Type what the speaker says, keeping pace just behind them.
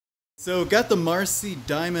So got the Marcy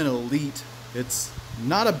Diamond Elite. It's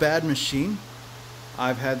not a bad machine.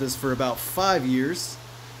 I've had this for about 5 years.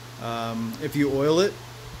 If you oil it,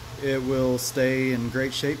 it will stay in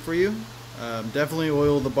great shape for you. Definitely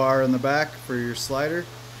oil the bar in the back for your slider.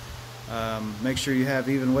 Make sure you have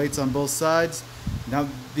even weights on both sides. Now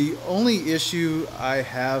the only issue I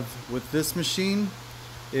have with this machine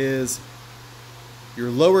is your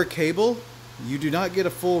lower cable. You do not get a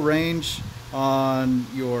full range on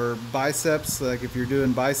your biceps, like if you're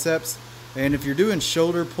doing biceps, and if you're doing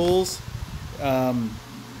shoulder pulls,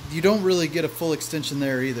 you don't really get a full extension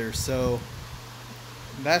there either. So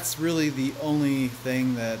that's really the only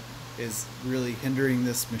thing that is really hindering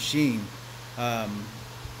this machine.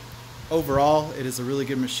 Overall, it is a really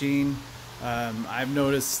good machine. I've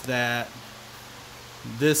noticed that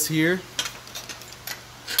this here,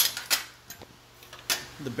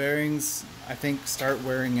 the bearings, I think, start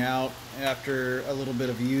wearing out after a little bit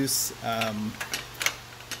of use.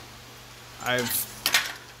 I've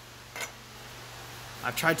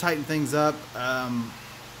tried tightening things up, and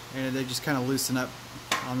they just kind of loosen up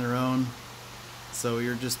on their own. So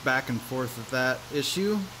you're just back and forth with that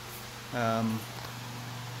issue.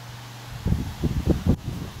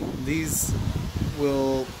 These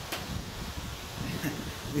will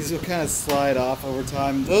kind of slide off over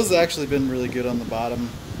time. Those have actually been really good on the bottom.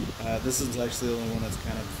 This is actually the only one that's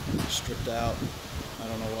kind of stripped out. I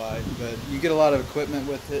don't know why, but you get a lot of equipment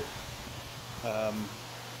with it.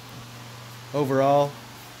 Overall,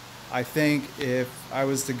 I think if I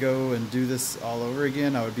was to go and do this all over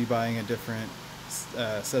again, I would be buying a different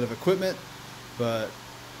set of equipment. But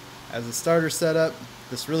as a starter setup,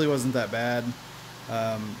 this really wasn't that bad.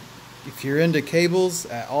 If you're into cables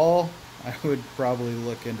at all, I would probably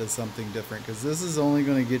look into something different, because this is only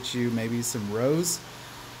going to get you maybe some rows.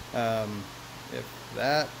 If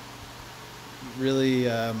that really,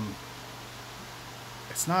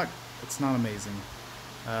 it's not amazing.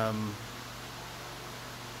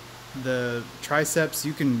 The triceps,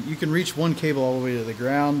 you can reach one cable all the way to the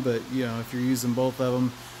ground, but you know, if you're using both of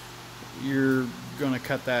them, you're going to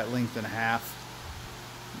cut that length in half.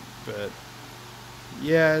 But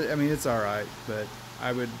yeah, I mean, it's alright, but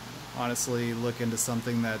I would honestly look into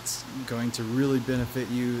something that's going to really benefit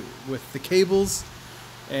you with the cables.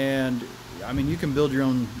 And I mean, you can build your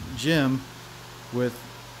own gym with,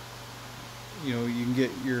 you know, you can get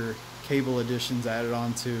your cable additions added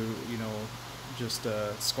onto, you know, just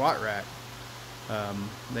a squat rack.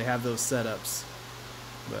 They have those setups.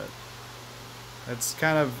 But that's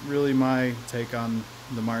kind of really my take on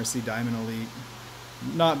the Marcy Diamond Elite.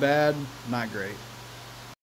 Not bad, not great.